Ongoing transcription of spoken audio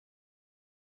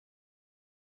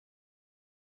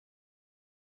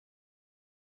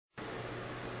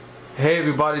Hey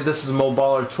everybody, this is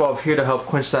MoBaller12 here to help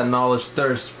quench that knowledge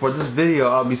thirst. For this video,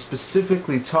 I'll be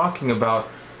specifically talking about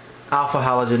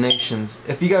alpha-halogenations.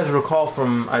 If you guys recall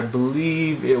from, I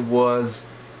believe it was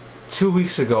 2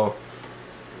 weeks ago,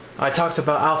 I talked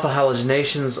about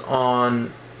alpha-halogenations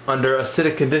under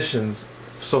acidic conditions.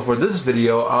 So for this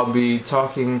video, I'll be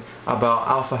talking about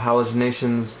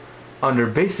alpha-halogenations under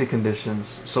basic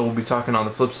conditions. So we'll be talking on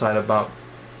the flip side about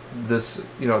this,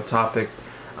 topic.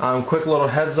 Quick little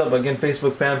heads up, again,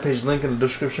 Facebook fan page, link in the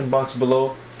description box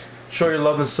below. Show your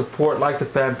love and support, like the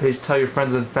fan page, tell your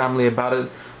friends and family about it.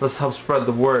 Let's help spread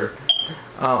the word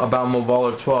about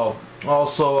MoBaller12.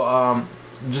 Also,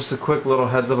 just a quick little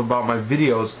heads up about my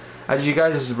videos. As you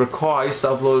guys recall, I used to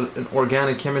upload an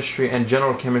organic chemistry and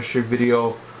general chemistry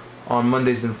video on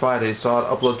Mondays and Fridays. So I'd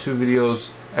upload 2 videos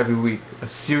every week, a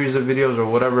series of videos or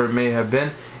whatever it may have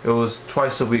been. It was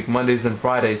twice a week, Mondays and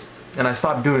Fridays, and I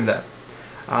stopped doing that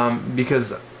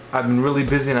because I've been really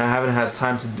busy and I haven't had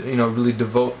time to really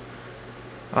devote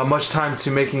much time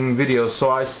to making videos. So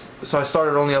I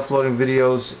started only uploading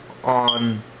videos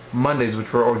on Mondays,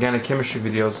 which were organic chemistry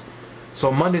videos.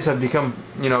 So Mondays have become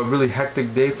a really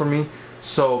hectic day for me.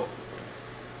 So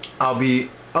I'll be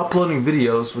uploading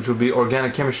videos, which will be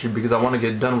organic chemistry, because I want to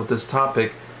get done with this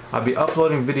topic. I'll be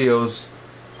uploading videos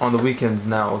on the weekends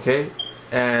now, okay?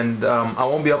 And I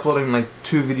won't be uploading like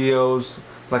 2 videos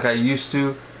like I used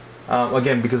to,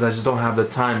 again, because I just don't have the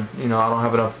time. I don't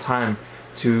have enough time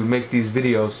to make these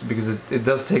videos, because it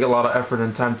does take a lot of effort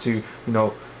and time to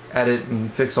edit and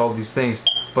fix all these things.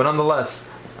 But nonetheless,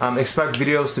 expect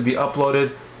videos to be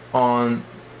uploaded on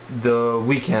the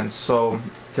weekends. So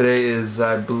today is,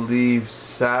 I believe,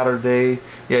 Saturday.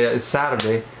 Yeah, it's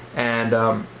Saturday,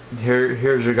 and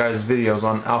here's your guys' videos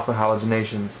on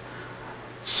alpha-halogenations.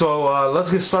 So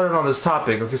let's get started on this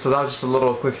topic. Okay, so that was just a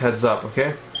little quick heads up.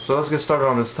 Okay, so let's get started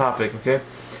on this topic. Okay,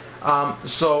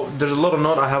 so there's a little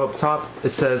note I have up top. It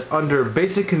says, under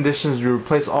basic conditions, you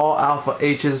replace all alpha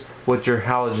H's with your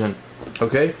halogen.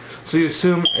 Okay, so you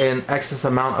assume an excess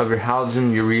amount of your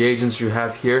halogen, your reagents you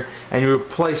have here, and you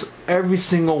replace every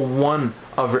single one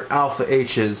of your alpha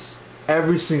H's.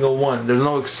 Every single one. There's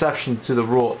no exception to the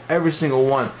rule. Every single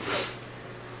one.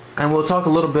 And we'll talk a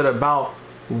little bit about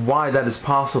why that is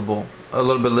possible a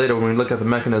little bit later when we look at the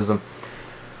mechanism.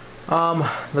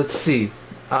 Let's see.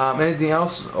 Anything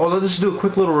else? Oh, let's just do a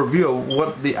quick little review of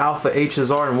what the alpha H's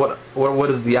are and what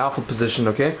is the alpha position.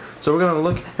 Okay, so we're gonna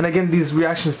look, and again, these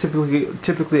reactions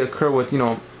typically occur with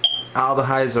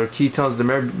aldehydes or ketones.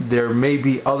 There may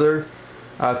be other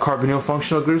carbonyl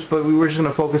functional groups, but we were just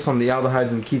gonna focus on the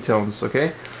aldehydes and ketones.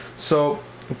 Okay, so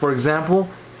for example,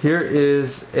 here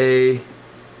is a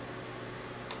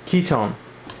ketone.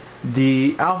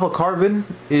 The alpha carbon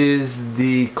is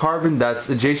the carbon that's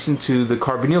adjacent to the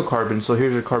carbonyl carbon. So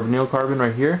here's your carbonyl carbon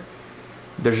right here.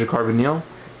 There's your carbonyl.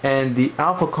 And the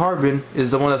alpha carbon is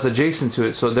the one that's adjacent to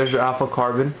it. So there's your alpha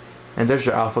carbon and there's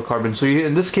your alpha carbon. So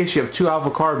in this case you have 2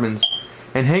 alpha carbons.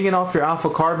 And hanging off your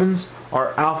alpha carbons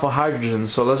are alpha hydrogens.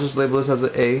 So let's just label this as an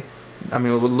A. I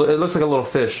mean, it looks like a little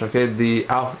fish, okay? The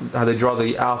alpha, how they draw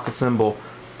the alpha symbol.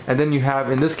 And then you have,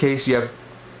 in this case, you have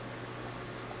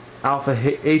alpha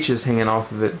H's hanging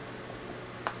off of it.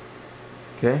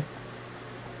 Okay,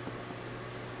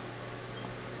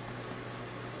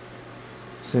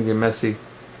 it's gonna get messy.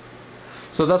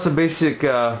 So that's a basic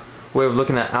way of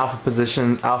looking at alpha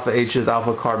positions, alpha H's,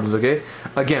 alpha carbons. Okay,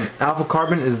 again, alpha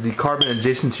carbon is the carbon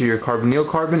adjacent to your carbonyl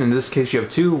carbon. In this case, you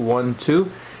have 2, 1,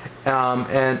 2,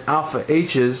 and alpha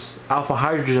H's, alpha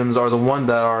hydrogens, are the one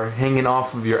that are hanging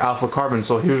off of your alpha carbon.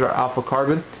 So here's your alpha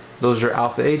carbon. Those are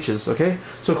alpha H's, okay?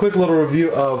 So a quick little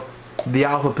review of the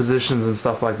alpha positions and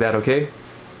stuff like that, okay?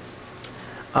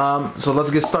 So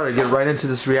let's get started, get right into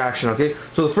this reaction, okay?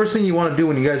 So the first thing you want to do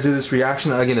when you guys do this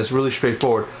reaction, again, it's really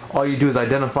straightforward. All you do is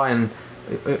identify, and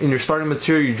in your starting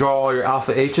material, you draw all your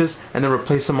alpha H's and then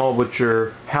replace them all with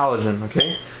your halogen,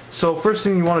 okay? So first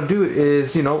thing you want to do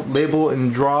is, label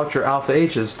and draw out your alpha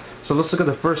H's. So let's look at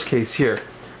the first case here.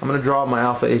 I'm going to draw out my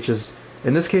alpha H's.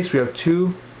 In this case, we have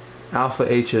 2 alpha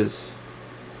H's.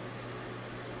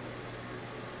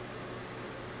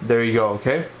 There you go,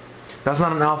 okay? That's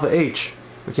not an alpha H,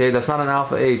 okay? That's not an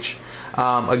alpha H.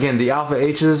 Again, the alpha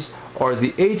H's are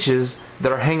the H's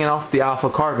that are hanging off the alpha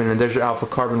carbon, and there's your alpha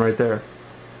carbon right there.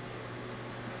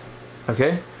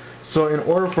 Okay? So in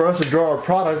order for us to draw our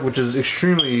product, which is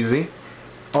extremely easy,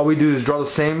 all we do is draw the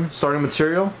same starting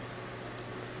material.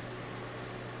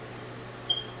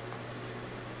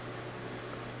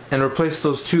 And replace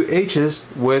those 2 H's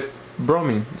with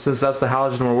bromine, since that's the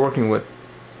halogen we're working with.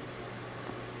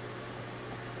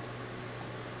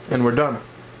 And we're done.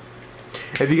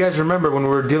 If you guys remember, when we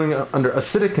were dealing under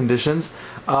acidic conditions,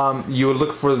 you would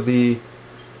look for the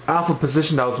alpha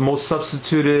position that was most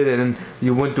substituted, and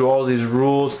you went through all these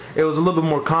rules. It was a little bit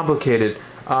more complicated.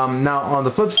 Now on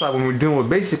the flip side, when we're dealing with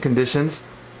basic conditions,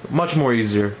 much more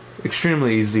easier,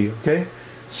 extremely easy. Okay,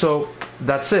 so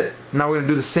that's it. Now we're going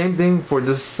to do the same thing for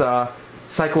this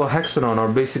cyclohexanone, or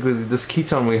basically this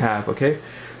ketone we have. Okay,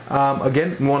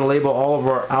 again, we want to label all of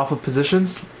our alpha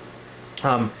positions.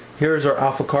 Here's our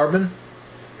alpha carbon.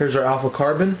 Here's our alpha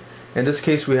carbon. In this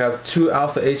case, we have 2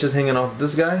 alpha H's hanging off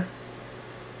this guy,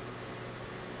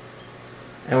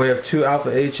 and we have 2 alpha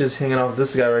H's hanging off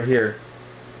this guy right here.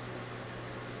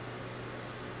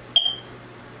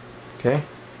 Okay,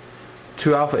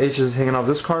 2 alpha H's hanging off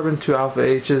this carbon, 2 alpha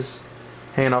H's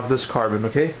hanging off this carbon.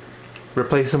 Okay,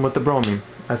 replace them with the bromine.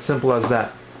 As simple as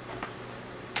that.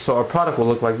 So our product will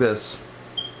look like this.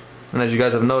 And as you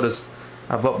guys have noticed,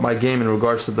 I've upped my game in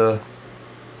regards to the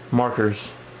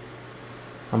markers.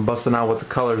 I'm busting out with the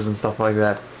colors and stuff like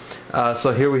that.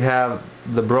 So here we have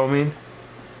the bromine,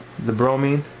 the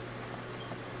bromine,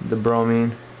 the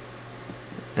bromine,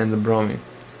 and the bromine.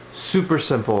 Super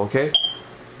simple, okay?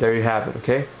 There you have it,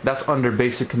 okay? That's under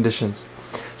basic conditions.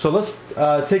 So let's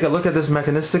take a look at this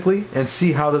mechanistically and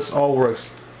see how this all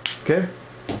works, okay?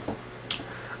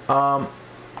 Let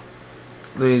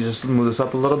me just move this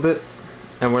up a little bit,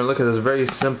 and we're going to look at this very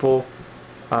simple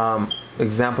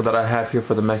example that I have here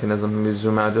for the mechanism. Let me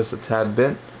zoom out just a tad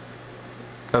bit.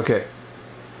 Okay.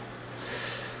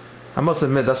 I must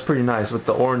admit, that's pretty nice with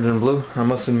the orange and blue. I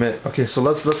must admit. Okay, so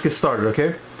let's get started,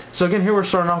 okay? So again, here we're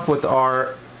starting off with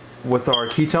our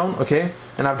ketone, okay?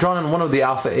 And I've drawn in one of the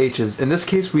alpha H's. In this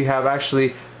case, we have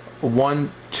actually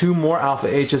 2 more alpha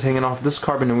H's hanging off this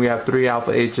carbon, and we have 3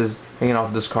 alpha H's hanging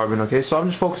off this carbon, okay? So I'm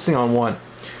just focusing on one.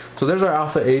 So there's our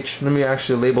alpha H. Let me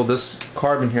actually label this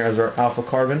carbon here as our alpha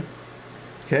carbon.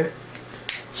 Okay.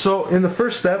 So in the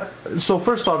first step,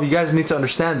 first off, you guys need to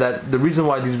understand that the reason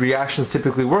why these reactions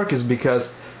typically work is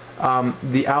because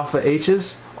the alpha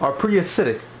H's are pretty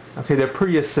acidic. Okay, they're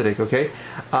pretty acidic. Okay.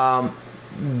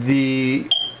 The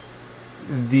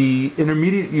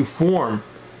intermediate you form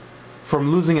from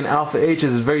losing an alpha H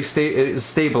is very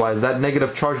stabilized. That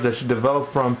negative charge that you develop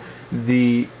from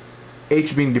the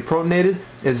H being deprotonated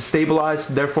is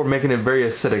stabilized, therefore making it very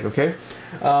acidic. Okay,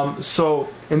 so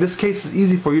in this case, it's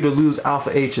easy for you to lose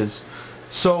alpha H's.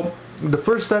 So the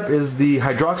first step is the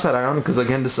hydroxide ion, because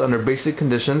again, this is under basic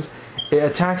conditions. It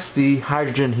attacks the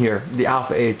hydrogen here, the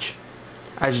alpha H.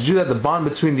 As you do that, the bond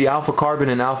between the alpha carbon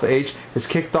and alpha H is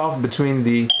kicked off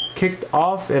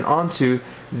and onto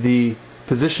the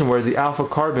position where the alpha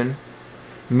carbon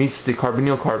meets the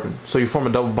carbonyl carbon. So you form a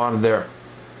double bond there.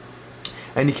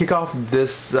 And you kick off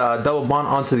this double bond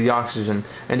onto the oxygen.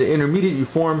 And the intermediate you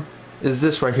form is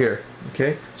this right here.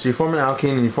 Okay? So you form an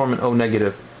alkene and you form an O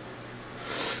negative.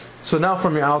 So now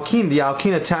from your alkene, the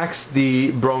alkene attacks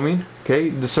the bromine. Okay?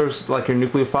 This serves like your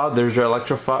nucleophile. There's your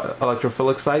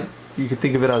electrophilic site. You can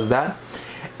think of it as that.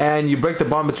 And you break the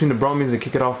bond between the bromines and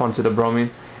kick it off onto the bromine.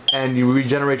 And you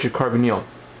regenerate your carbonyl.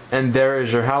 And there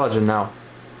is your halogen now.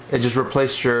 It just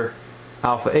replaced your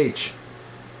alpha H.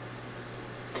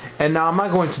 And now I'm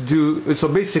not going to do, so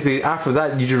basically after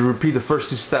that you just repeat the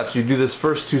first 2 steps. You do this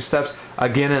first 2 steps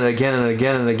again and again and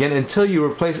again and again until you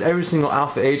replace every single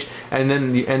alpha H, and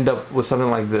then you end up with something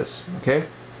like this. Okay?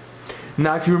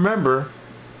 Now if you remember,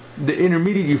 the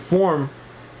intermediate you form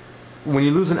when you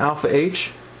lose an alpha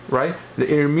H, right? The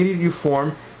intermediate you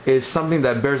form is something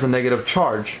that bears a negative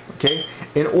charge. Okay?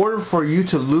 In order for you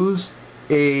to lose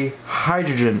a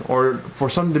hydrogen, or for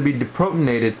something to be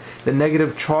deprotonated, the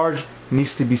negative charge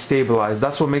needs to be stabilized.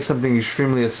 That's what makes something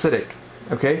extremely acidic.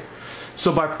 Okay?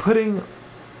 So by putting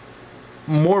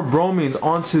more bromines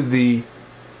onto the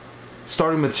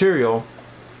starting material,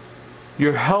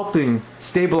 you're helping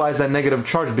stabilize that negative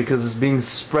charge because it's being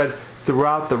spread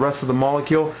throughout the rest of the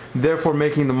molecule, therefore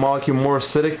making the molecule more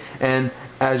acidic. And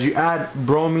as you add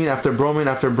bromine after bromine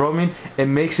after bromine, it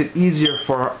makes it easier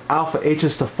for alpha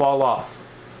H's to fall off.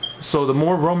 So the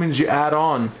more bromines you add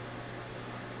on,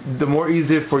 the more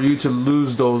easier for you to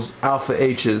lose those alpha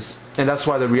H's. And that's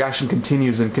why the reaction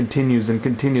continues and continues and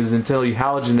continues until you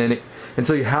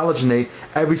halogenate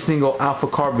every single alpha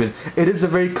carbon. It is a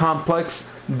very complex,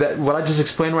 that what I just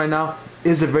explained right now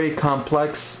is a very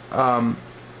complex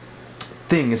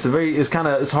thing. It's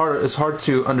hard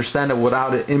to understand it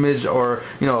without an image or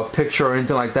a picture or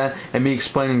anything like that, and me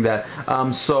explaining that.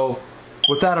 So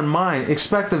with that in mind,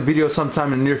 expect a video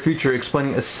sometime in the near future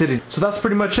explaining acidity. So that's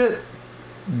pretty much it.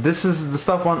 This is the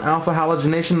stuff on alpha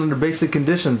halogenation under basic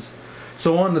conditions.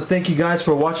 So I wanted to thank you guys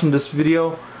for watching this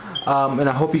video. And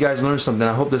I hope you guys learned something.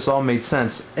 I hope this all made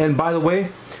sense. And by the way,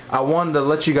 I wanted to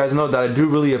let you guys know that I do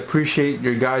really appreciate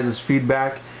your guys'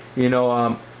 feedback. You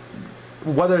know,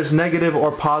 whether it's negative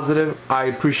or positive, I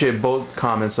appreciate both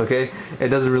comments. Okay, it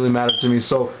doesn't really matter to me.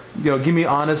 So, you know, give me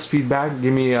honest feedback.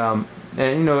 Give me and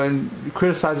you know, and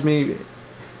criticize me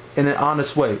in an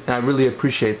honest way, and I really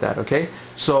appreciate that. Okay,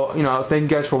 so, you know, thank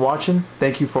you guys for watching.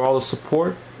 Thank you for all the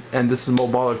support, and this is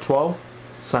Moballer 12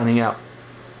 signing out.